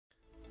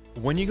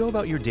When you go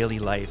about your daily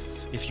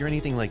life, if you're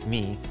anything like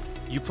me,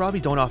 you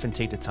probably don't often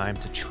take the time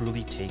to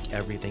truly take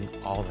everything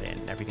all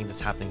in, everything that's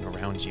happening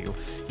around you.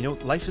 You know,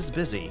 life is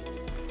busy.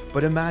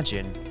 But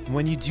imagine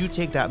when you do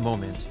take that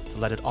moment to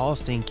let it all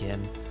sink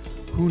in,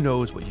 who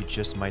knows what you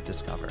just might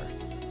discover.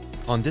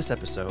 On this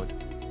episode,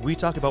 we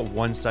talk about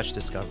one such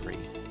discovery,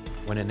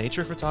 when a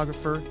nature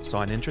photographer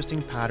saw an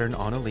interesting pattern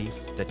on a leaf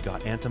that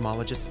got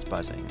entomologists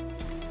buzzing.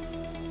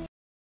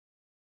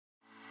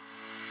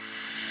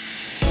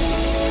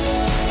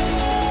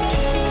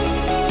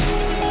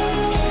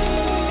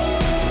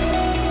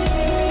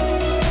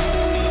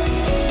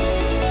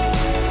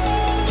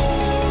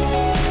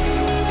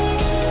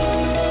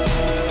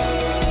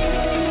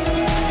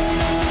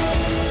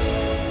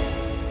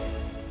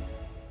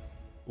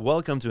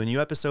 Welcome to a new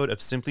episode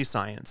of Simply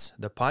Science,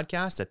 the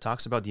podcast that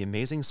talks about the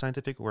amazing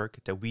scientific work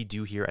that we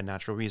do here at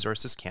Natural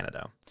Resources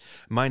Canada.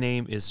 My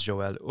name is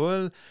Joël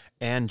Hull,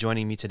 and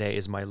joining me today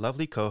is my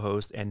lovely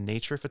co-host and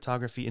nature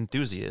photography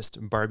enthusiast,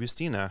 Barb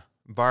Justina.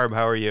 Barb,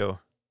 how are you?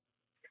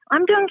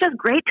 I'm doing just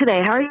great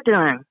today. How are you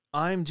doing?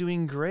 I'm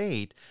doing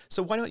great.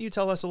 So why don't you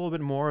tell us a little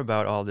bit more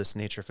about all this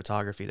nature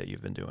photography that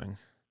you've been doing?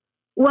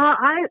 Well,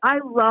 I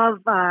love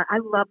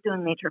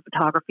doing nature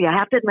photography. I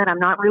have to admit I'm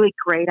not really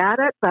great at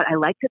it, but I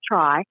like to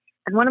try.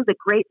 And one of the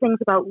great things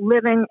about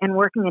living and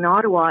working in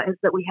Ottawa is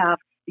that we have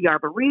the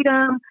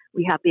Arboretum,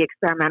 we have the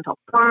experimental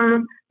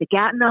farm, the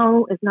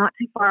Gatineau is not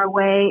too far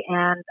away,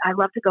 and I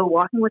love to go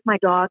walking with my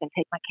dog and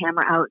take my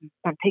camera out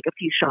and take a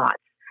few shots.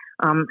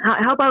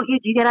 How about you?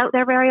 Do you get out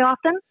there very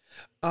often?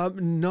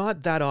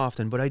 Not that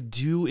often, but I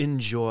do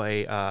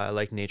enjoy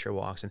like nature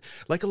walks, and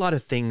like a lot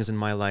of things in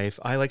my life,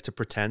 I like to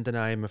pretend that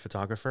I'm a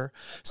photographer.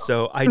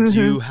 So I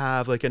do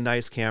have like a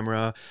nice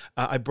camera.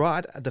 I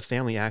brought the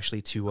family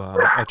actually to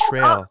a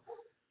trail.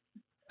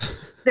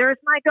 There's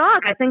my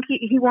dog. I think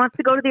he wants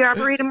to go to the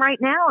Arboretum right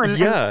now and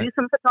do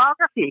some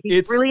photography.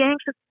 He's really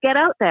anxious to get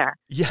out there.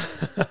 Yeah.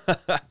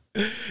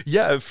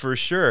 Yeah, for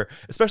sure.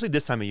 Especially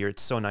this time of year,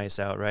 it's so nice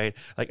out, right?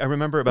 Like I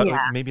remember about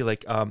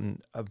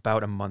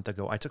about a month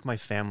ago, I took my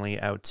family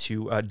out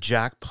to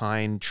Jack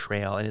Pine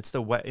Trail, and it's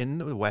in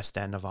the west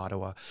end of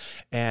Ottawa,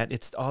 and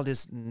it's all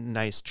these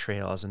nice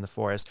trails in the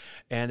forest,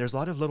 and there's a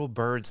lot of little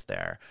birds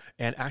there.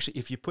 And actually,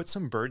 if you put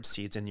some bird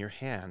seeds in your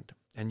hand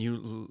and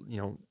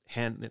you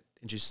hand it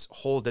and just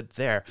hold it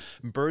there,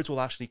 birds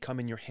will actually come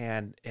in your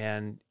hand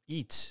and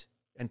eat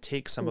and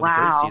take some of the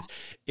bird seeds.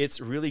 It's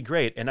really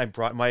great. And I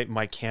brought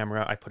my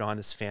camera, I put on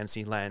this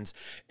fancy lens,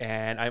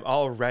 and I'm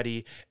all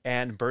ready,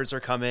 and birds are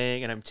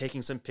coming, and I'm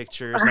taking some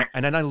pictures,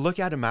 and then I look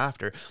at them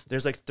after.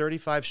 There's like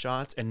 35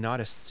 shots, and not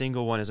a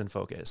single one is in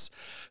focus.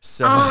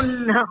 So,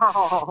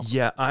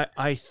 yeah,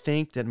 I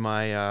think that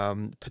my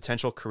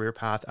potential career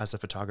path as a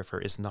photographer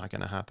is not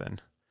going to happen.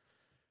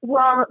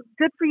 Well,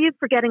 good for you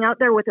for getting out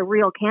there with a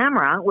real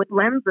camera, with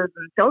lenses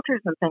and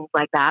filters and things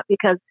like that,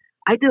 because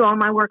I do all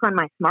my work on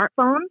my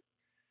smartphone.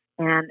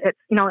 And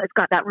it's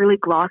got that really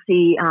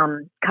glossy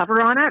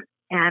cover on it,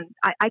 and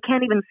I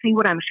can't even see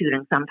what I'm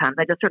shooting sometimes.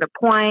 I just sort of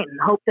point and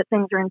hope that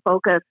things are in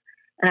focus,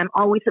 and I'm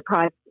always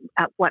surprised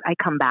at what I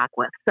come back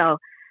with. So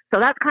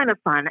that's kind of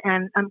fun,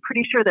 and I'm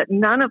pretty sure that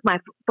none of my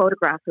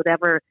photographs would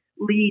ever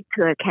lead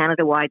to a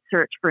Canada-wide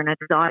search for an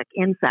exotic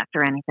insect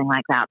or anything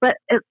like that. But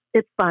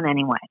it's fun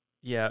anyway.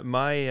 Yeah,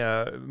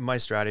 my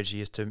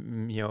strategy is to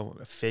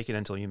fake it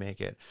until you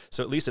make it.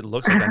 So at least it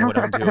looks like I know what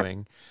I'm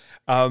doing.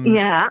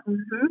 Yeah.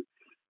 Mm-hmm.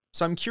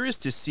 So I'm curious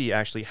to see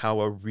actually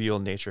how a real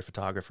nature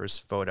photographer's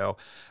photo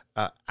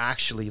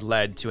actually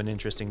led to an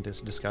interesting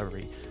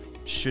discovery.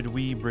 Should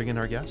we bring in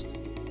our guest?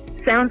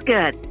 Sounds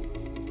good.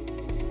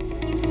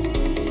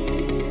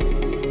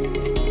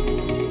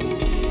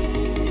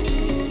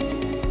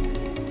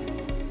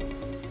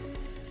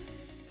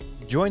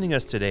 Joining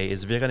us today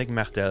is Véronique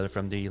Martel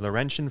from the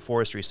Laurentian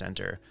Forestry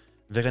Center.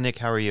 Véronique,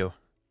 how are you?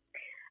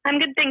 I'm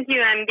good, thank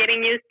you. I'm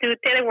getting used to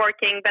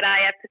teleworking, but I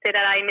have to say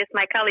that I miss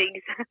my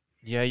colleagues.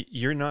 Yeah,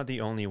 you're not the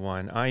only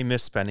one. I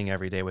miss spending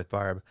every day with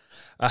Barb.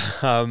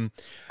 Aww.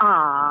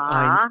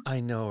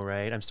 I know,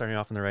 right? I'm starting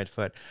off on the right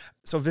foot.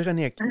 So,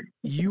 Véronique,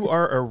 you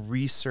are a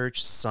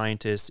research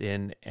scientist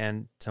in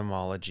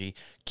entomology.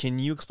 Can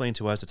you explain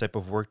to us the type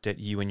of work that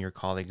you and your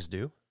colleagues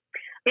do?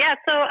 Yeah,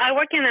 so I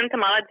work in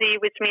entomology,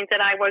 which means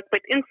that I work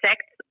with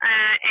insects.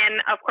 And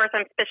of course,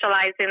 I'm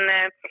specialized in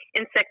the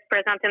insects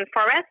present in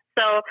forests.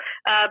 So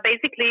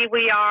basically,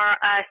 we are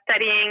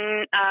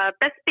studying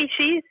pest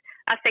species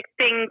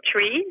affecting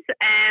trees,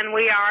 and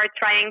we are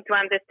trying to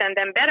understand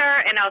them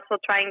better and also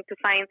trying to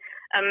find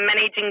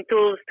managing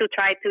tools to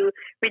try to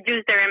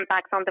reduce their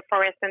impacts on the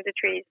forest and the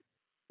trees.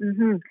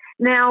 Mm-hmm.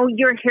 Now,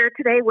 you're here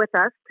today with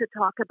us to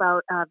talk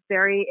about a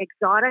very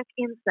exotic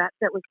insect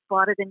that was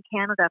spotted in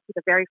Canada for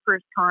the very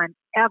first time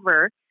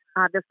ever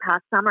this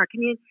past summer.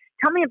 Can you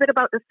tell me a bit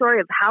about the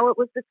story of how it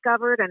was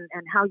discovered and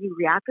how you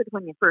reacted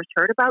when you first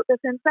heard about this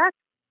insect?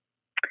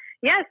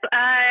 Yes,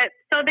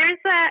 so there's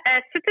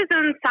a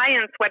citizen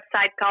science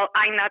website called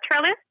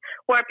iNaturalist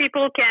where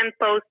people can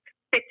post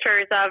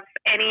pictures of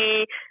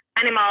any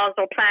animals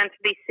or plants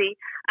they see.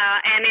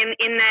 And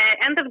in the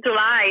end of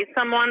July,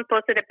 someone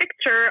posted a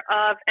picture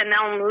of an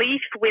elm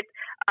leaf with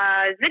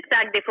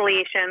zigzag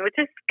defoliation, which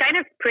is kind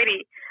of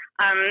pretty.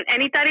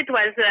 And he thought it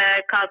was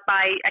caused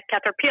by a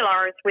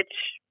caterpillar, which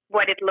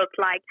what it looked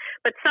like.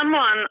 But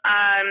someone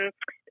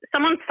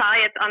saw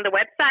it on the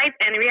website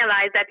and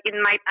realized that it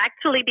might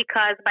actually be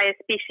caused by a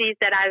species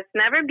that has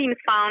never been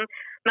found,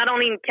 not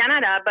only in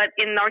Canada but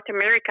in North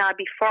America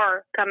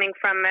before, coming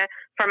from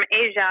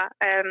Asia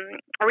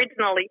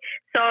originally.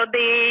 So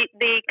they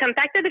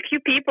contacted a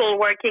few people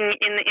working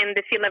in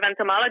the field of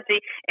entomology,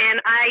 and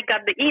I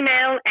got the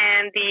email,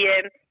 and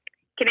the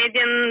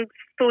Canadian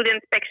Food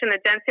Inspection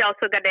Agency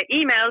also got the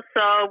email.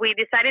 So we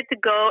decided to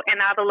go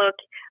and have a look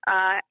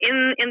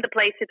in the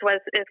place it was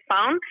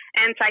found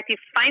and try to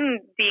find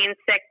the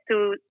insect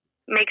to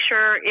make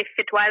sure if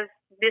it was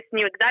this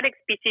new exotic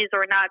species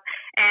or not.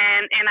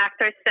 And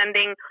after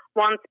sending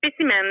one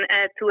specimen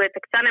to a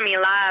taxonomy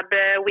lab,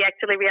 we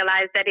actually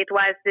realized that it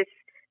was this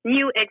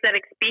new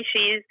exotic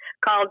species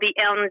called the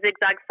Elm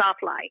Zigzag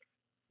Sawfly.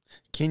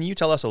 Can you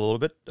tell us a little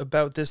bit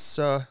about this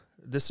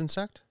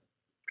insect?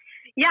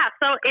 Yeah,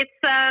 so it's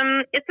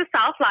a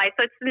sawfly.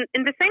 So it's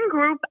in the same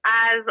group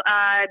as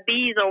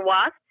bees or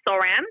wasps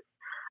or ants,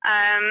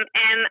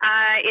 and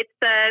it's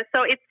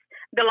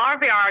the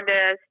larvae are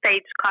the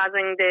stage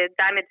causing the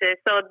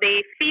damages. So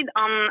they feed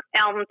on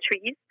elm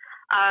trees.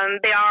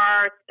 They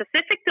are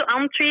specific to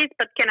elm trees,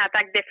 but can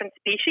attack different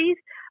species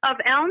of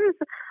elms.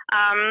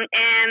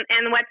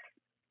 And what's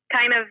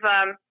kind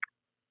of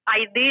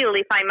ideal,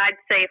 if I might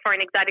say, for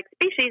an exotic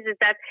species is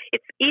that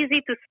it's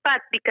easy to spot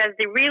because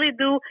they really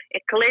do a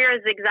clear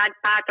zigzag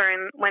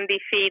pattern when they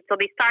feed. So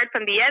they start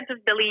from the edge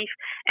of the leaf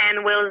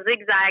and will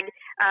zigzag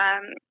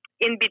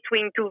in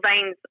between two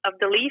veins of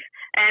the leaf.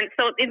 And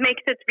so it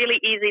makes it really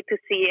easy to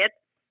see it.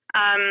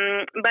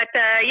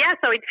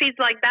 So it feeds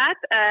like that,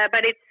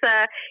 but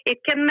it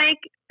can make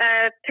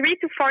 3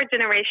 to 4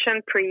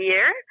 generations per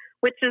year,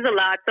 which is a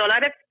lot. So a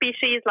lot of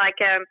species like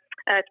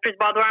spruce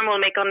boardworm will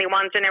make only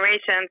 1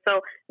 generation, so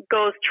it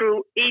goes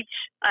through each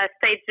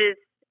stages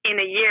in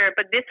a year,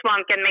 but this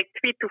one can make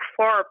 3 to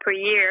 4 per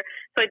year.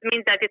 So it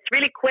means that it's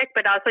really quick,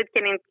 but also it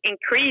can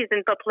increase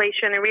in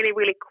population really,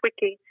 really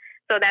quickly.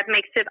 So that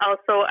makes it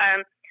also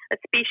a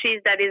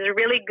species that is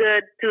really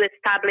good to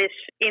establish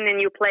in a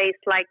new place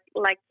like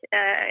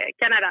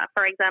Canada,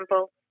 for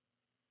example.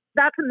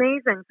 That's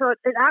amazing. So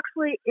it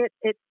actually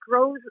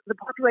grows, the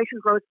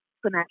population grows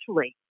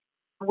exponentially.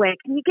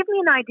 Can you give me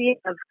an idea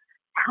of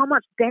how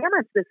much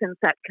damage this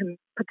insect can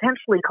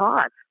potentially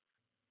cause?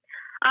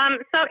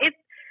 So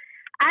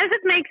as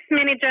it makes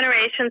many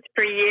generations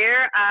per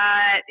year,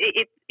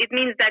 it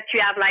means that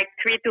you have like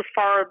 3 to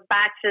 4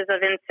 batches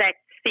of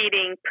insects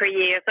feeding per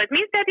year. So it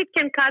means that it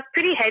can cause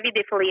pretty heavy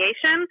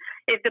defoliation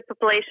if the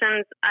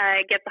populations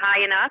get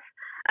high enough.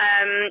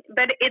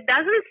 But it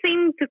doesn't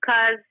seem to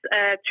cause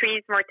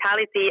trees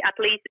mortality, at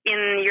least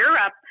in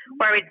Europe,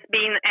 where it's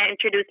been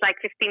introduced like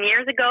 15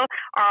 years ago,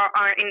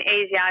 or in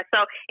Asia.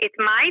 So it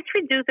might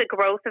reduce the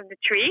growth of the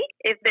tree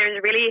if there's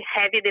really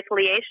heavy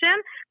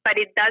defoliation, but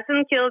it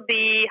doesn't kill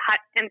the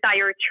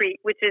entire tree,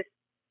 which is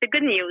the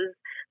good news.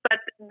 But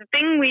the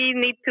thing we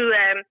need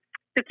to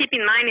keep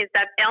in mind is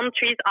that elm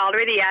trees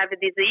already have a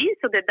disease,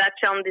 so the Dutch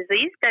elm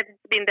disease that's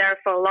been there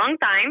for a long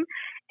time,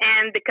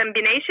 and the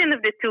combination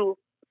of the two,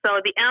 so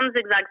the Elm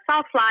Zigzag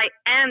Sawfly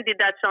and the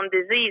Dutch elm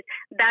disease,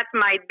 that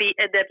might be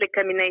a deadly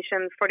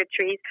combination for the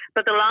trees.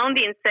 But alone,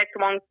 the insect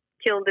won't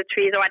kill the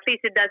trees, or at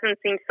least it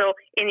doesn't seem so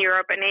in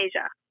Europe and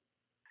Asia.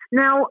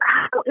 Now,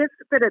 how is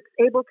it that it's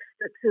able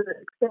to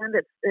expand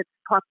its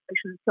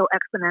population so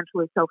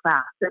exponentially so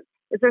fast?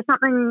 Is there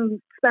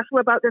something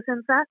special about this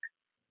insect?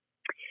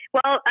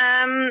 Well,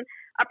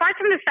 apart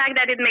from the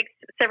fact that it makes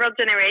several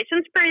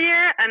generations per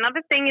year, another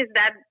thing is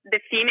that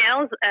the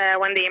females,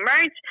 when they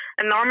emerge,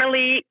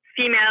 normally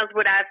females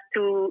would have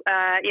to,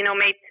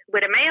 mate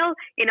with a male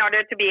in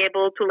order to be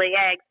able to lay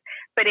eggs.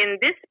 But in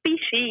this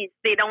species,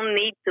 they don't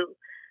need to.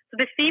 So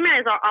the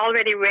females are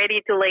already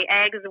ready to lay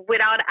eggs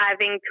without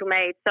having to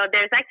mate. So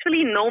there's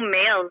actually no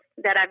males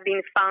that have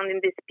been found in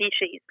this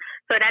species.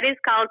 So that is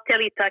called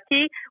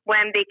teletubby,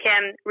 when they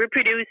can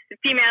reproduce,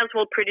 females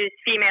will produce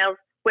females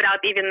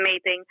without even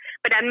mating.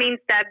 But that means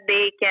that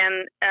they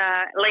can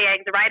lay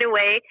eggs right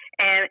away,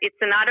 and it's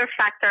another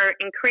factor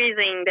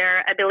increasing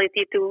their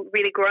ability to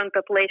really grow in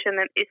population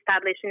and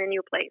establish in a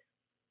new place.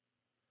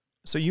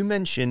 So you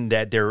mentioned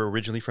that they're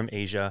originally from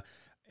Asia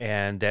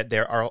and that they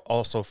are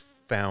also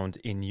found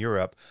in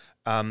Europe.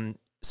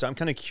 So I'm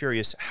kind of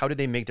curious, how did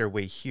they make their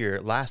way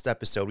here? Last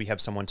episode, we have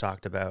someone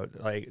talk about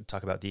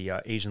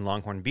the Asian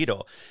longhorn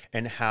beetle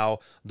and how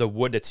the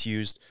wood that's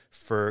used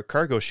for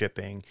cargo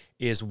shipping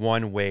is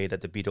one way that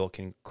the beetle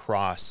can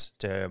cross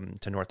to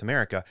North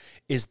America.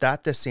 Is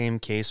that the same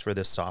case for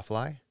this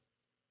sawfly?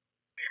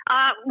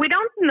 We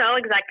don't know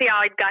exactly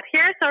how it got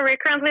here, so we're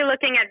currently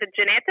looking at the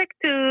genetic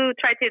to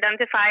try to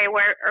identify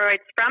where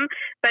it's from.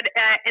 But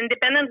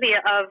independently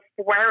of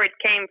where it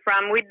came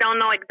from, we don't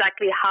know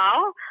exactly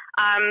how.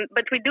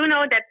 But we do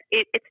know that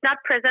it's not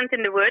present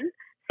in the wood,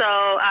 So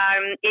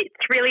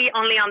it's really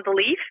only on the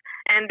leaf,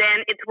 and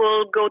then it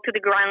will go to the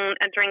ground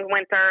during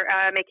winter,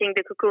 making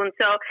the cocoon.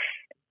 So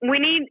we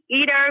need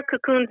either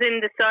cocoons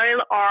in the soil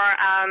or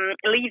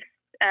leaves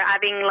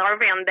having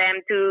larvae on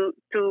them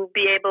to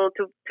be able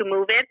to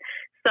move it.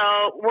 So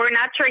we're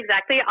not sure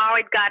exactly how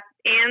it got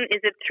in.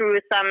 Is it through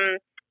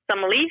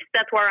some leaves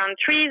that were on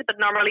trees, but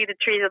normally the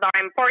trees that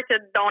are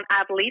imported don't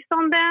have leaves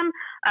on them?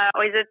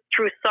 Or is it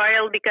through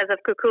soil because of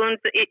cocoons?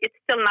 It's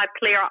still not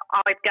clear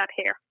how it got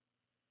here.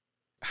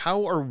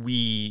 How are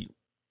we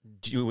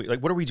doing?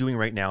 Like, what are we doing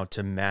right now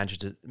to manage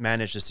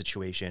the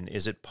situation?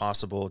 Is it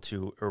possible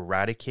to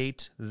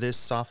eradicate this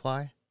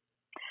sawfly?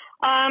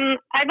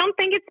 I don't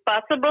think it's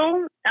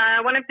possible.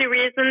 One of the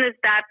reasons is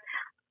that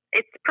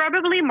it's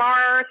probably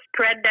more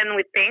spread than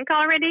we think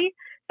already.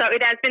 So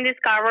it has been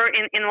discovered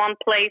in one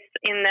place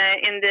in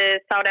the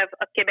south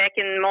of Quebec,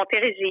 in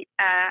Montérégie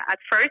at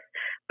first.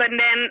 But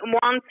then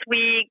once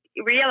we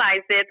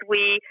realized it,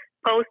 we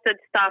posted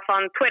stuff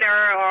on Twitter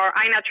or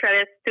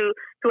iNaturalist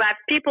to have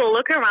people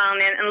look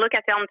around and look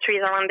at elm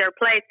trees around their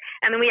place.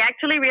 And we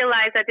actually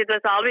realized that it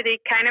was already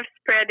kind of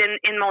spread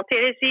in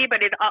Montérégie,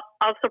 but it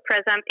also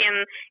present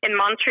in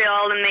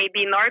Montreal and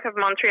maybe north of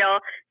Montreal.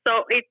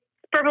 So it's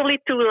probably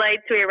too late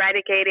to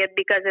eradicate it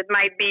because it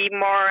might be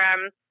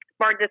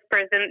more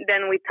dispersed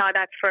than we thought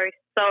at first.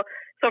 So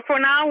for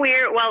now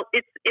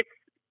it's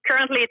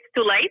currently it's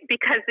too late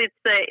because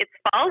it's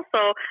fall.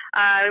 So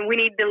we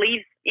need the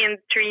leaves in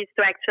trees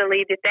to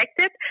actually detect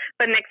it.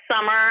 But next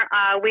summer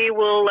we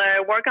will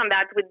work on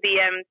that with the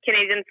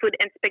Canadian Food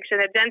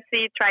Inspection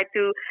Agency, try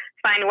to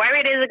find where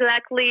it is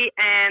exactly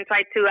and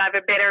try to have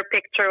a better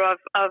picture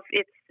of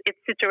its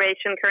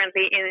situation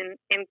currently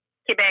in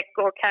Quebec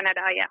or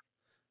Canada. Yeah.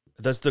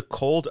 Does the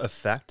cold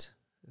affect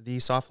the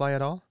sawfly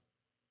at all?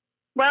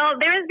 Well,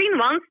 there has been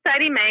one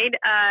study made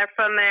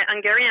from a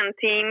Hungarian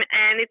team,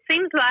 and it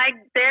seems like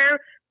they're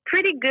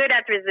pretty good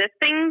at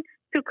resisting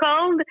to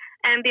cold.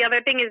 And the other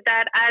thing is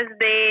that as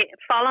they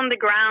fall on the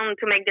ground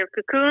to make their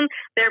cocoon,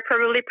 they're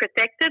probably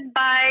protected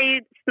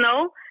by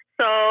snow.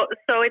 So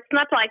it's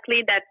not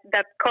likely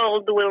that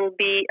cold will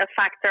be a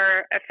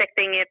factor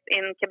affecting it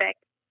in Quebec.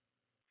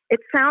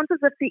 It sounds as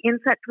if the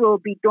insect will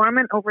be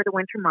dormant over the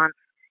winter months.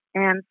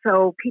 And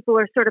so people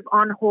are sort of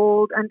on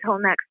hold until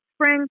next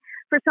spring.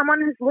 For someone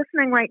who's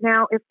listening right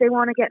now, if they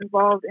want to get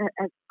involved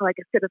as like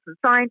a citizen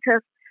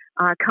scientist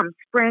come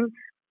spring,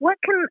 what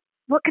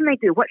can they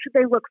do? What should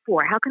they look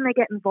for? How can they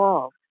get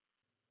involved?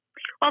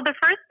 Well, the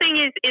first thing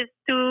is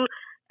to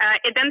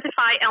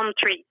identify elm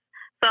trees.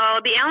 So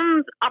the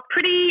elms are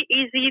pretty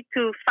easy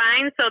to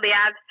find. So they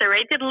have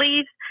serrated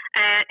leaves,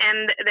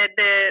 and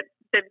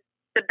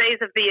the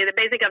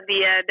basic of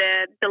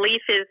the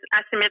leaf is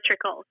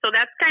asymmetrical. So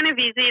that's kind of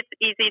easy. It's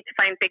easy to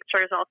find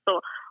pictures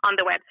also on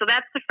the web. So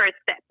that's the first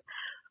step.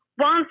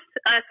 Once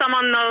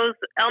someone knows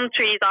elm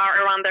trees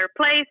are around their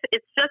place,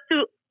 it's just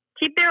to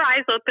keep their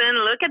eyes open,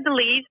 look at the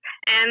leaves,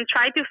 and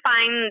try to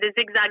find the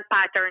zigzag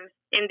patterns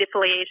in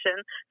defoliation.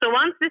 So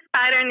once this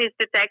pattern is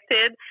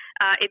detected,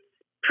 it's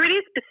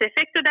pretty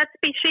specific to that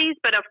species,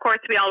 but of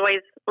course we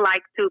always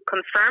like to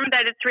confirm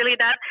that it's really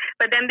that.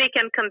 But then they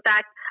can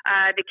contact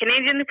the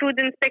Canadian Food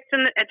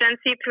Inspection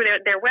Agency through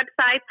their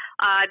website.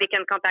 They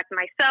can contact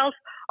myself,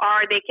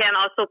 or they can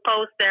also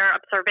post their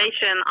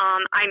observation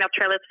on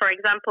iNaturalist, for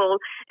example,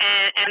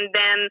 and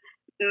then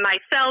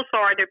myself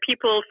or other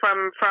people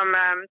from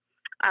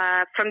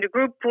the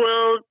group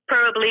will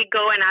probably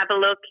go and have a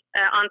look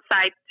on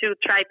site to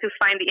try to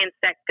find the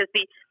insect, because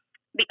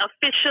the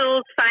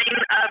official sign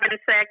of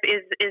insect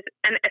is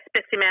a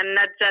specimen,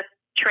 not just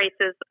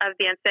traces of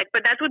the insect.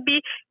 But that would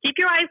be, keep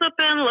your eyes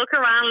open, look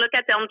around, look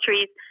at elm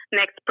trees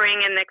next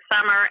spring and next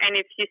summer. And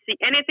if you see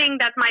anything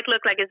that might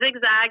look like a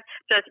zigzag,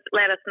 just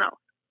let us know.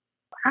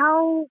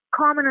 How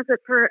common is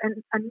it for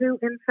a new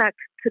insect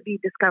to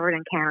be discovered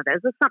in Canada?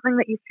 Is this something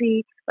that you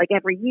see like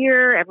every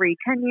year, every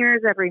 10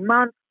 years, every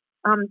month?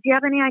 Do you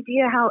have any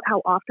idea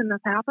how often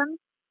this happens?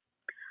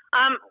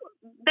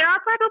 There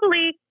are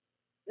probably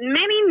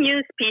many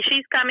new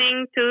species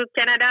coming to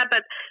Canada,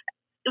 but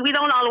we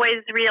don't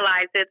always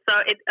realize it. So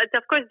it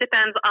of course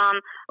depends on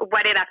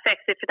what it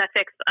affects. If it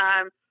affects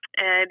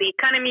the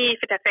economy,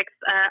 if it affects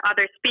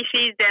other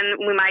species,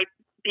 then we might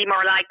be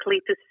more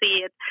likely to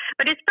see it.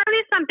 But it's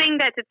probably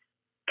something that it's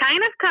kind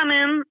of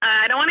common.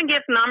 I don't want to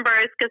give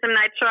numbers because I'm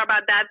not sure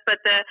about that,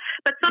 but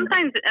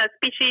sometimes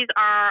species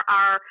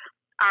are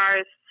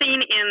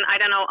seen in, I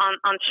don't know,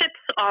 on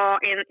ships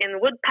or in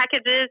wood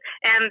packages,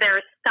 and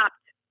they're stopped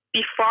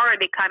before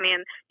they come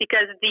in,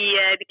 because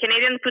the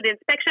Canadian Food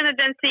Inspection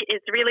Agency is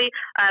really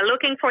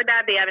looking for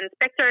that. They have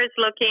inspectors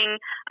looking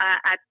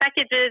at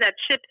packages, at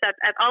ships,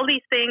 at all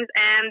these things,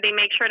 and they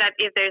make sure that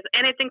if there's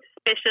anything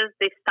suspicious,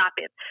 they stop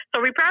it.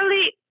 So we're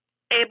probably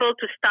able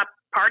to stop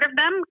part of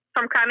them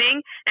from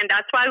coming, and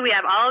that's why we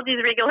have all these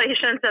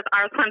regulations that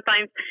are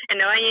sometimes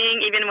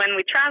annoying. Even when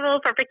we travel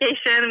for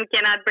vacation, we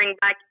cannot bring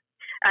back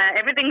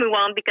everything we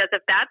want because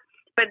of that.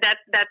 But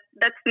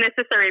that's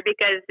necessary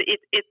because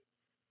it's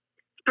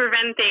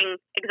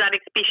preventing exotic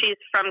species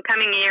from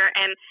coming here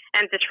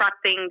and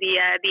disrupting the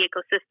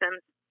ecosystems.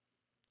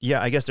 Yeah,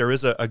 I guess there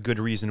is a good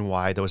reason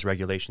why those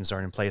regulations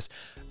are in place.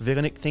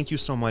 Véronique, thank you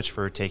so much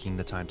for taking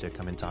the time to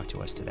come and talk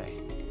to us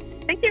today.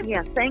 Thank you.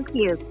 Yes, thank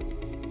you.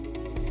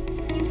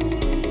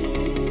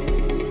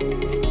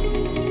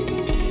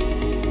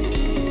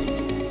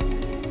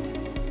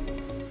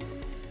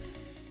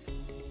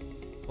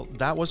 Well,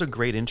 that was a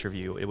great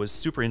interview. It was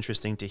super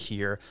interesting to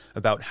hear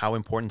about how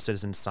important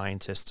citizen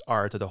scientists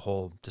are to the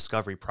whole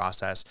discovery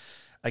process.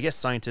 I guess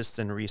scientists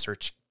and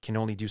research can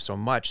only do so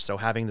much, so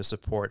having the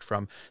support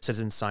from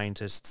citizen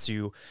scientists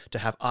to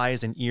have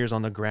eyes and ears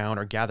on the ground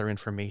or gather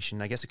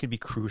information, I guess it could be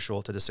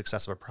crucial to the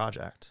success of a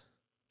project.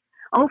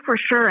 Oh, for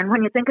sure. And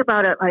when you think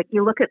about it, like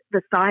you look at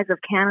the size of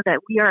Canada,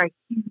 we are a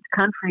huge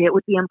country. It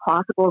would be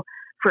impossible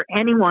for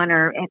anyone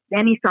or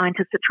any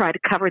scientist to try to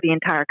cover the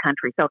entire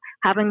country. So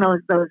having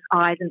those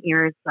eyes and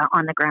ears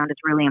on the ground is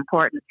really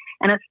important.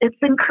 And it's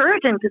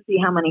encouraging to see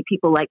how many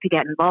people like to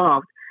get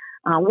involved.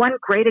 One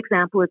great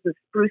example is the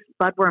Spruce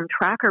Budworm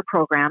Tracker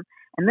Program,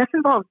 and this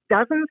involves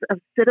dozens of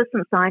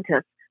citizen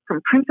scientists from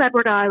Prince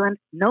Edward Island,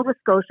 Nova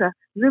Scotia,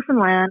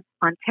 Newfoundland,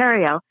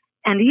 Ontario,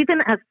 and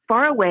even as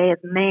far away as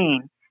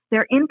Maine.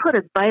 Their input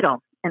is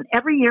vital, and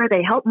every year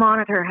they help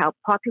monitor how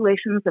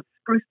populations of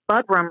spruce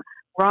budworm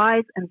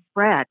rise and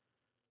spread.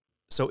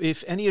 So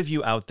if any of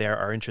you out there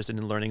are interested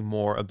in learning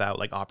more about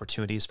like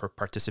opportunities for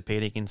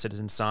participating in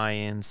citizen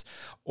science,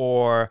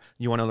 or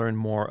you want to learn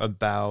more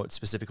about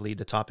specifically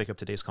the topic of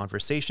today's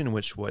conversation,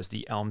 which was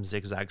the Elm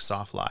Zigzag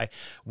Sawfly,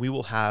 we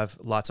will have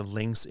lots of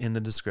links in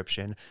the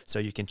description so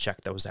you can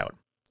check those out.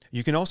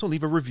 You can also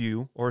leave a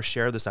review or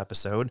share this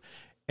episode.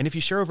 And if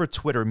you share over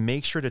Twitter,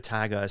 make sure to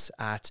tag us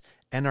at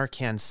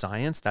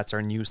NRCanScience. That's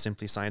our new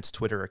Simply Science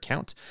Twitter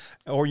account.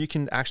 Or you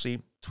can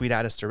actually tweet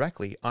at us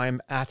directly.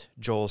 I'm at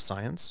Joel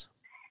Science.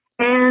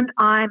 And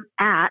I'm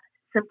at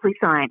Simply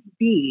Science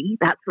B,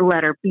 that's the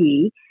letter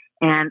B.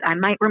 And I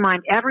might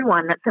remind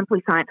everyone that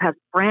Simply Science has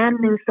brand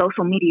new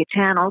social media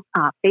channels,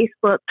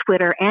 Facebook,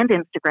 Twitter, and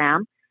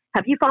Instagram.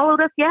 Have you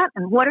followed us yet?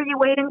 And what are you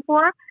waiting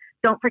for?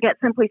 Don't forget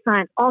Simply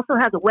Science also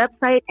has a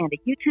website and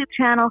a YouTube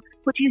channel,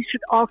 which you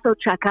should also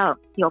check out.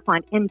 You'll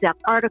find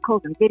in-depth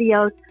articles and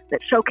videos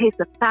that showcase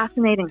the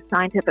fascinating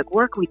scientific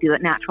work we do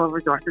at Natural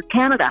Resources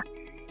Canada.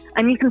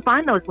 And you can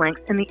find those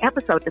links in the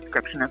episode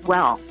description as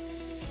well.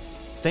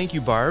 Thank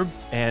you, Barb,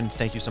 and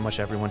thank you so much,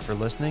 everyone, for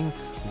listening.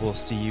 We'll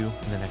see you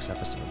in the next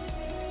episode.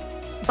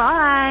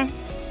 Bye.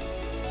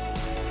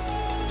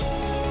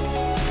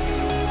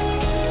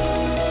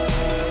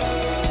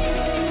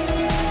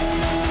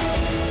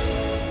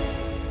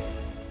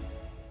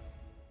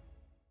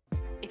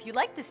 If you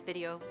like this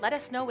video, let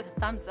us know with a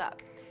thumbs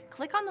up.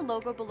 Click on the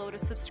logo below to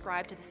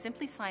subscribe to the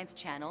Simply Science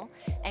channel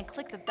and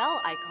click the bell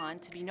icon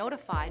to be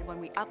notified when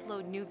we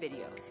upload new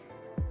videos.